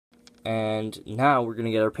And now we're going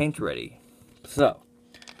to get our paint ready. So,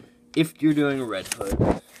 if you're doing a Red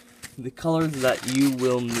Hood, the colors that you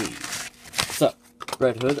will need. So,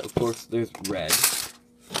 Red Hood, of course, there's red.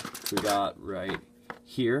 We got right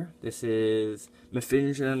here. This is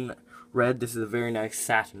Mrpackham red. This is a very nice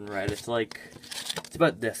satin red. It's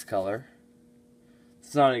about this color.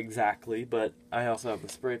 It's not exactly, but I also have a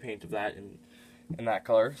spray paint of that in that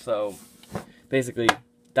color. So, basically,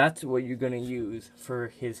 that's what you're going to use for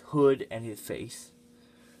his hood and his face.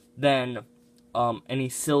 Then, any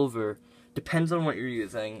silver depends on what you're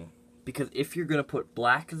using. Because if you're going to put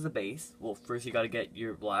black as the base, well, first you got to get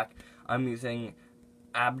your black. I'm using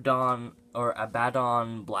Abaddon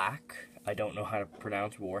Black. I don't know how to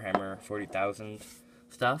pronounce Warhammer 40,000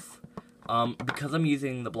 stuff. Because I'm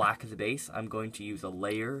using the black as a base, I'm going to use a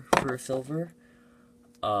layer for silver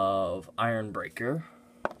of Ironbreaker.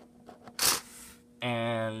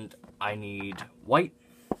 And I need white.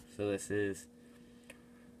 So this is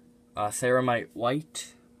Ceramite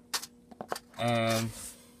white. And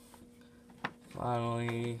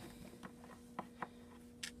finally,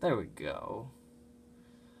 there we go.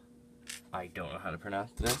 I don't know how to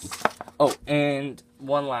pronounce this. Oh, and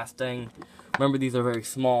one last thing. Remember, these are very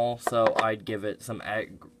small, so I'd give it some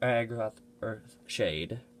agrath or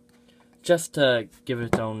shade, just to give it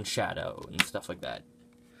its own shadow and stuff like that.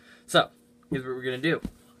 So, here's what we're gonna do.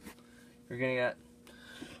 We're gonna get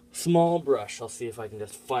a small brush. I'll see if I can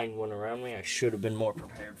just find one around me. I should have been more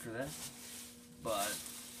prepared for this, but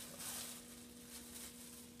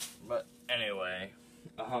anyway,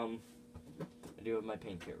 I do have my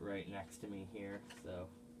paint kit right next to me here, so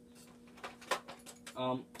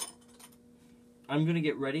I'm gonna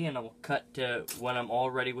get ready and I'll cut to when I'm all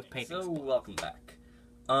ready with painting. So welcome back.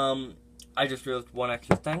 I just realized one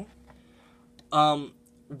extra thing.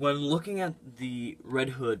 When looking at the Red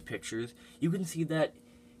Hood pictures, you can see that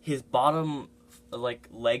his bottom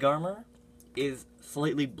leg armor is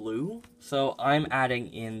slightly blue. So I'm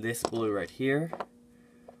adding in this blue right here.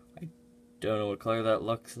 I don't know what color that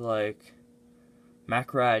looks like.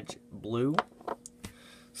 Macrage blue.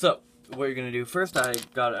 So, what you're going to do first, I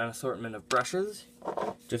got an assortment of brushes.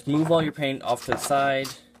 Just move all your paint off to the side.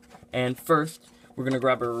 And first, we're going to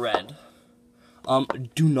grab a red.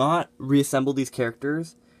 Do not reassemble these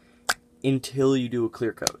characters until you do a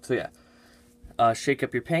clear coat. So yeah, shake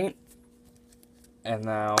up your paint. And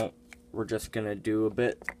now, we're just going to do a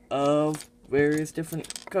bit of various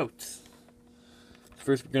different coats.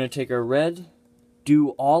 First, we're going to take our red. Do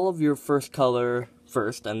all of your first color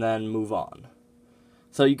first, and then move on.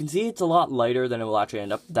 So you can see it's a lot lighter than it will actually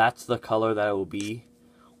end up. That's the color that it will be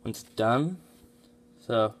once it's done.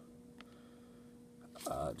 So,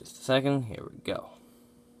 just a second. Here we go.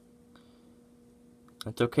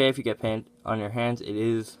 It's okay if you get paint on your hands. It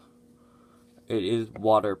is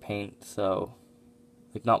water paint, so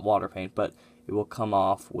not water paint, but it will come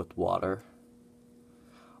off with water.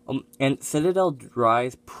 And Citadel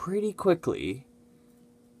dries pretty quickly.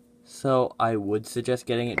 So I would suggest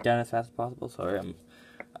getting it done as fast as possible. Sorry, I'm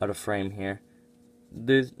out of frame here.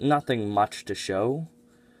 There's nothing much to show,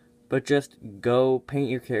 but just go paint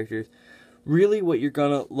your characters. Really what you're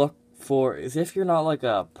gonna look for is, if you're not like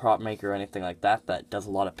a prop maker or anything like that that does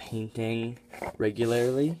a lot of painting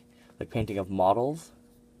regularly, like painting of models,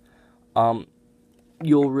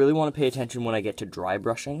 you'll really want to pay attention when I get to dry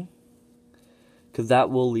brushing, because that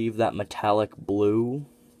will leave that metallic blue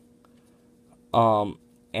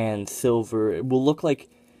and silver. It will look like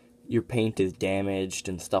your paint is damaged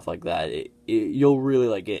and stuff like that. You'll really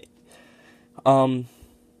like it. I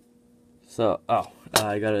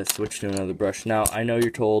gotta switch to another brush. Now, I know you're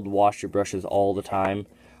told wash your brushes all the time.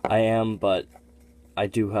 I am, but I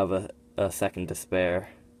do have a second to spare.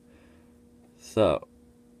 So,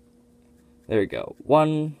 there we go.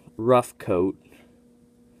 One rough coat.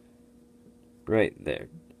 Right there.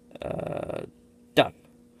 Done.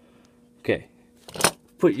 Okay.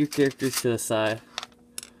 Put your characters to the side.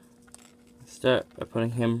 Start by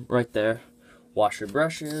putting him right there. Wash your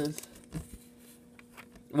brushes.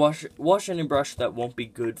 Wash any brush that won't be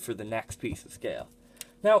good for the next piece of scale.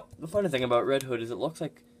 Now, the funny thing about Red Hood is it looks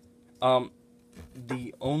like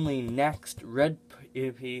the only next red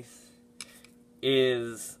piece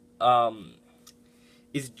is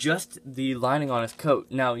just the lining on his coat.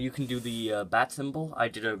 Now, you can do the bat symbol. I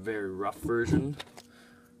did a very rough version.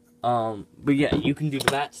 But yeah, you can do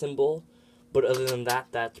the bat symbol, but other than that,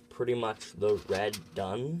 that's pretty much the red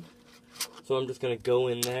done. So I'm just going to go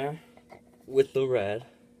in there with the red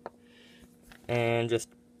and just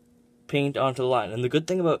paint onto the line. And the good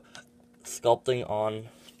thing about sculpting on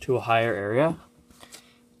to a higher area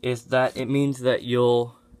is that it means that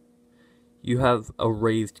you'll you have a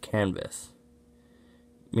raised canvas,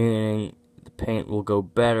 meaning the paint will go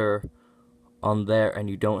better on there and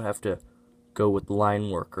you don't have to go with line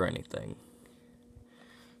work or anything.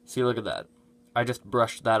 See, look at that. I just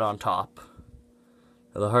brushed that on top.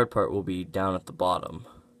 The hard part will be down at the bottom.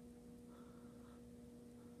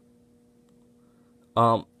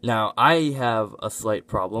 Now I have a slight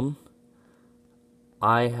problem.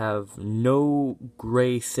 I have no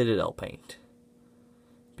gray Citadel paint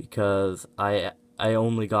because I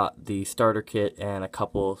only got the starter kit and a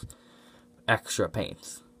couple extra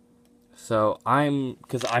paints. So I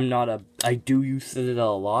do use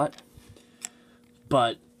Citadel a lot,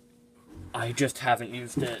 but I just haven't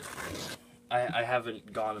used it. I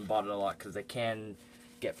haven't gone and bought it a lot because they can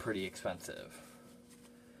get pretty expensive.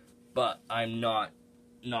 But I'm not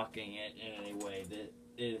knocking it in any way. That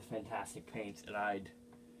it is fantastic paint, and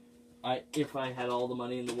if I had all the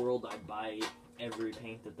money in the world, I'd buy every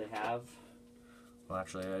paint that they have. Well,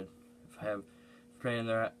 actually,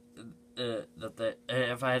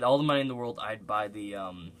 if I had all the money in the world, I'd buy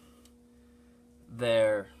their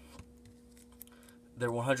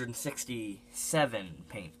 167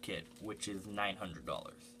 paint kit, which is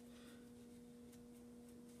 $900.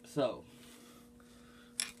 So,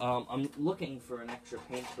 I'm looking for an extra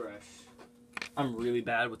paintbrush. I'm really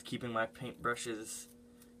bad with keeping my paintbrushes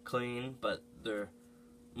clean, but they're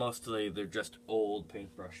just old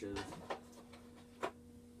paintbrushes.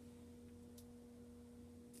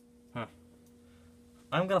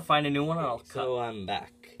 I'm gonna find a new one and I'll cut. So I'm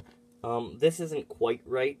back. This isn't quite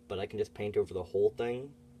right, but I can just paint over the whole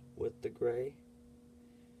thing with the gray.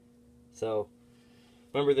 So,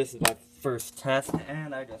 remember, this is my first test,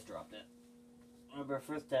 and I just dropped it. Remember,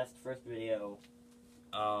 first test, first video.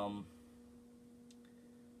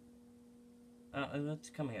 It's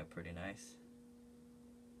coming out pretty nice.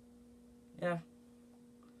 Yeah.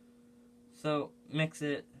 So, mix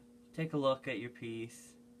it, take a look at your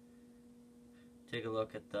piece, take a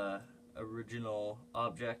look at the original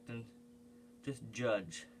object, and just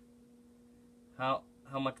judge. How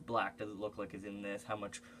much black does it look like is in this? How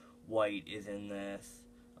much white is in this?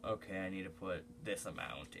 Okay, I need to put this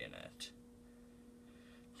amount in it.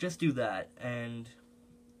 Just do that, and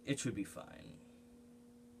it should be fine.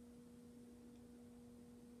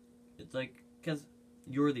 It's like, because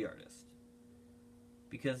you're the artist.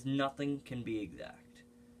 Because nothing can be exact.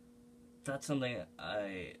 That's something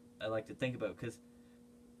I like to think about, because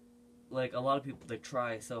like, a lot of people, they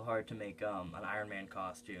try so hard to make an Iron Man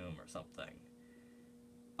costume or something.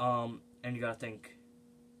 And you gotta think,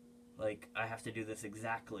 like, I have to do this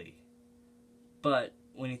exactly. But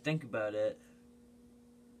when you think about it,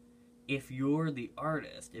 if you're the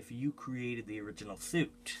artist, if you created the original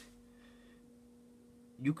suit,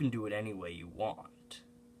 you can do it any way you want.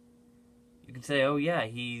 You can say, oh yeah,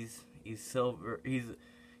 he's silver,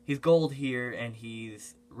 he's gold here and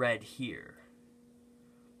he's red here.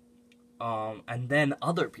 And then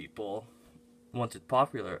other people, once it's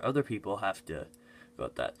popular, other people have to go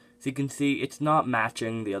with that. So you can see it's not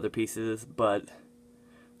matching the other pieces, but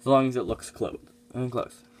as long as it looks close.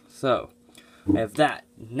 So, I have that.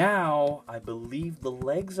 Now, I believe the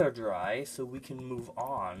legs are dry, so we can move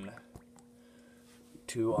on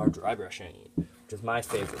to our dry brushing, which is my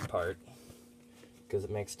favorite part, because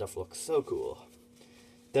it makes stuff look so cool.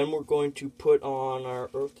 Then we're going to put on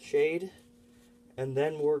our earth shade, and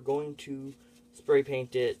then we're going to spray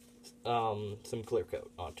paint it some clear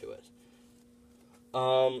coat onto it.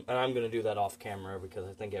 And I'm going to do that off camera because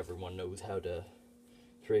I think everyone knows how to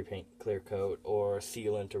spray paint clear coat or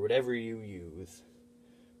sealant or whatever you use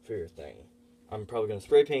for your thing. I'm probably going to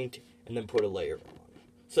spray paint and then put a layer on.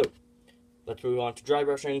 So, let's move on to dry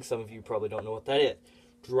brushing. Some of you probably don't know what that is.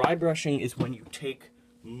 Dry brushing is when you take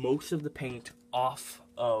most of the paint off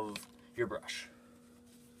of your brush.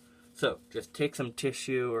 So, just take some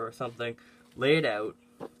tissue or something, lay it out,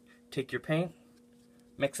 take your paint,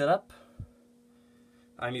 mix it up.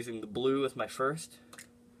 I'm using the blue as my first.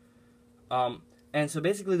 And so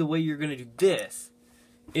basically the way you're going to do this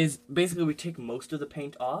is basically we take most of the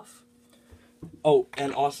paint off. Oh,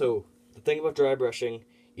 and also, the thing about dry brushing,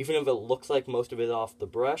 even if it looks like most of it is off the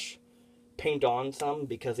brush, paint on some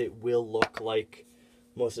because it will look like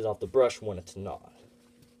most is off the brush when it's not.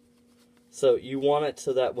 So you want it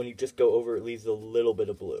so that when you just go over, it leaves a little bit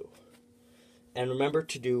of blue. And remember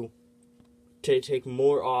to take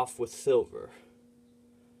more off with silver.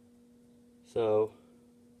 So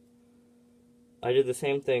I did the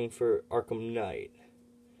same thing for Arkham Knight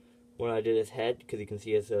when I did his head, because you can see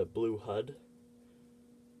he has a blue HUD.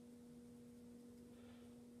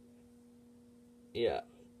 Yeah.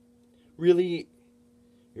 Really,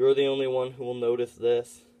 you're the only one who will notice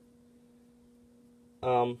this.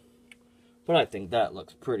 But I think that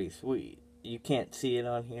looks pretty sweet. You can't see it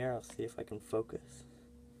on here. I'll see if I can focus.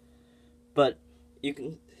 But you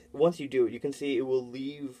can, once you do it, you can see it will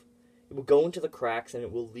go into the cracks and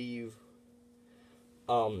it will leave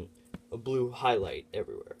a blue highlight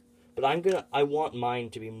everywhere. But I want mine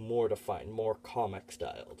to be more defined, more comic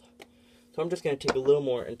styled. So I'm just going to take a little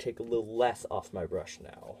more and take a little less off my brush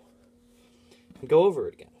now. And go over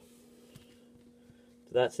it again.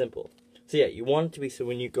 It's that simple. So yeah, you want it to be so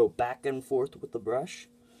when you go back and forth with the brush,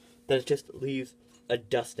 that it just leaves a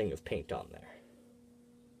dusting of paint on there.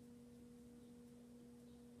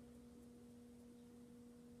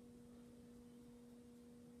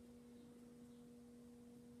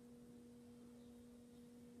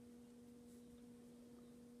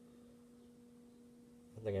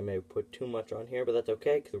 I think I may have put too much on here, but that's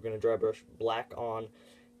okay, because we're going to dry brush black on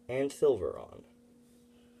and silver on.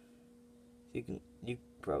 You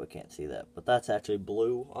probably can't see that, but that's actually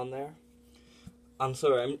blue on there. I'm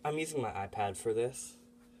sorry, I'm using my iPad for this.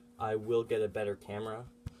 I will get a better camera.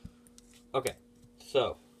 Okay,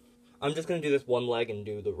 so I'm just going to do this one leg and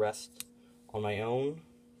do the rest on my own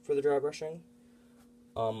for the dry brushing.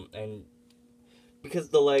 And because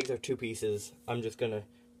the legs are two pieces, I'm just going to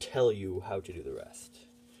tell you how to do the rest.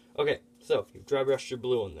 Okay, so you've dry brushed your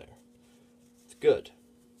blue in there. It's good.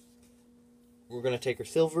 We're going to take our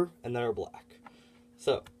silver and then our black.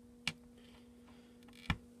 So,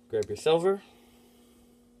 grab your silver,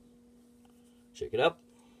 shake it up,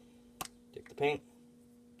 take the paint,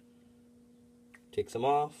 take some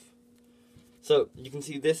off. So, you can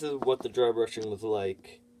see this is what the dry brushing was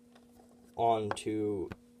like onto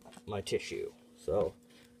my tissue. So,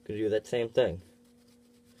 I'm going to do that same thing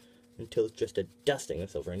until it's just a dusting of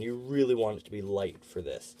silver, and you really want it to be light for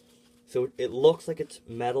this. So it looks like it's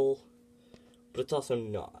metal, but it's also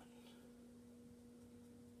not.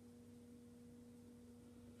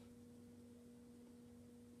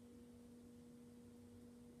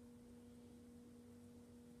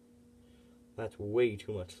 That's way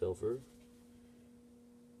too much silver.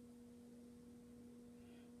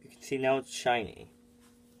 You can see now it's shiny.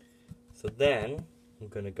 So then, I'm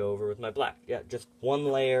going to go over with my black. Yeah, just one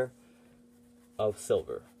layer of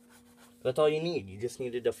silver. That's all you need. You just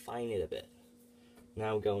need to define it a bit.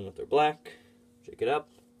 Now going with our black, shake it up,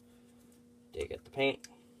 take out the paint,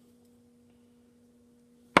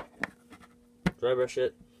 dry brush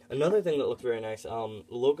it. Another thing that looks very nice,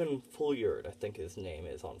 Logan Fulliard, I think his name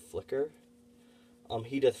is on Flickr.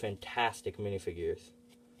 He does fantastic minifigures.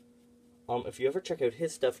 If you ever check out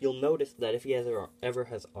his stuff, you'll notice that if he ever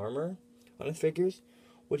has armor on his figures,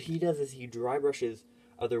 what he does is he dry brushes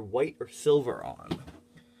either white or silver on.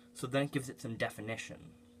 So then it gives it some definition.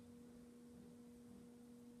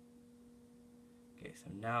 Okay,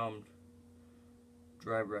 so now I'm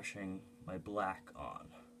dry brushing my black on.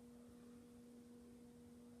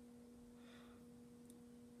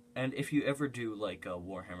 And if you ever do like a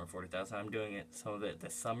Warhammer 40,000, I'm doing some of it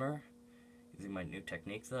this summer, using my new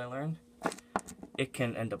techniques that I learned, it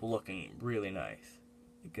can end up looking really nice.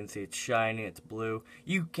 You can see it's shiny, it's blue.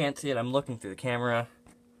 You can't see it, I'm looking through the camera,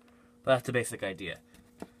 but that's the basic idea.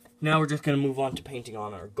 Now we're just going to move on to painting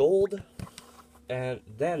on our gold, and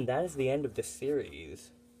then that is the end of this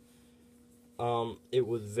series. It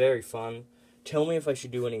was very fun. Tell me if I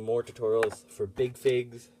should do any more tutorials for big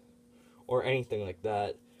figs, or anything like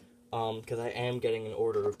that, because I am getting an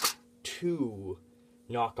order of 2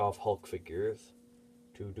 knockoff Hulk figures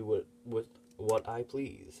to do it with what I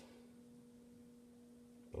please.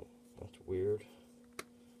 Oh, that's weird.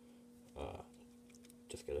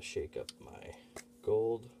 Just gotta shake up my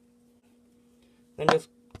gold. Then just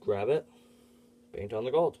grab it, paint on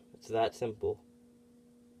the gold. It's that simple.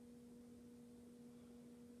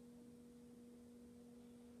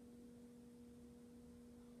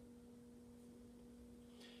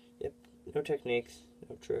 Yep, no techniques,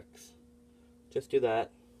 no tricks. Just do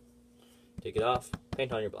that. Take it off,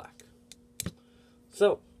 paint on your black.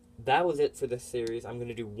 So, that was it for this series. I'm going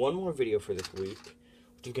to do one more video for this week,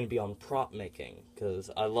 which is going to be on prop making,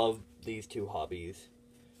 because I love these two hobbies,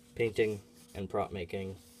 painting and prop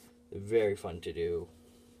making. They're very fun to do.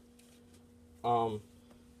 And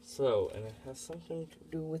it has something to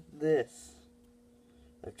do with this.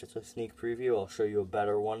 That's just a sneak preview. I'll show you a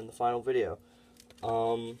better one in the final video.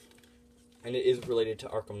 And it is related to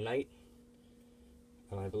Arkham Knight.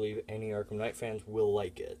 And I believe any Arkham Knight fans will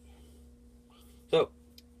like it. So,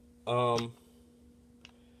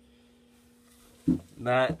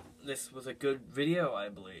 this was a good video, I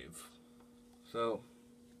believe. So,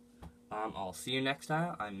 I'll see you next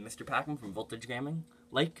time. I'm Mrpackham from Voltage Gaming.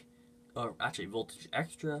 Voltage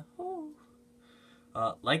Extra.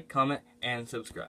 Like, comment, and subscribe.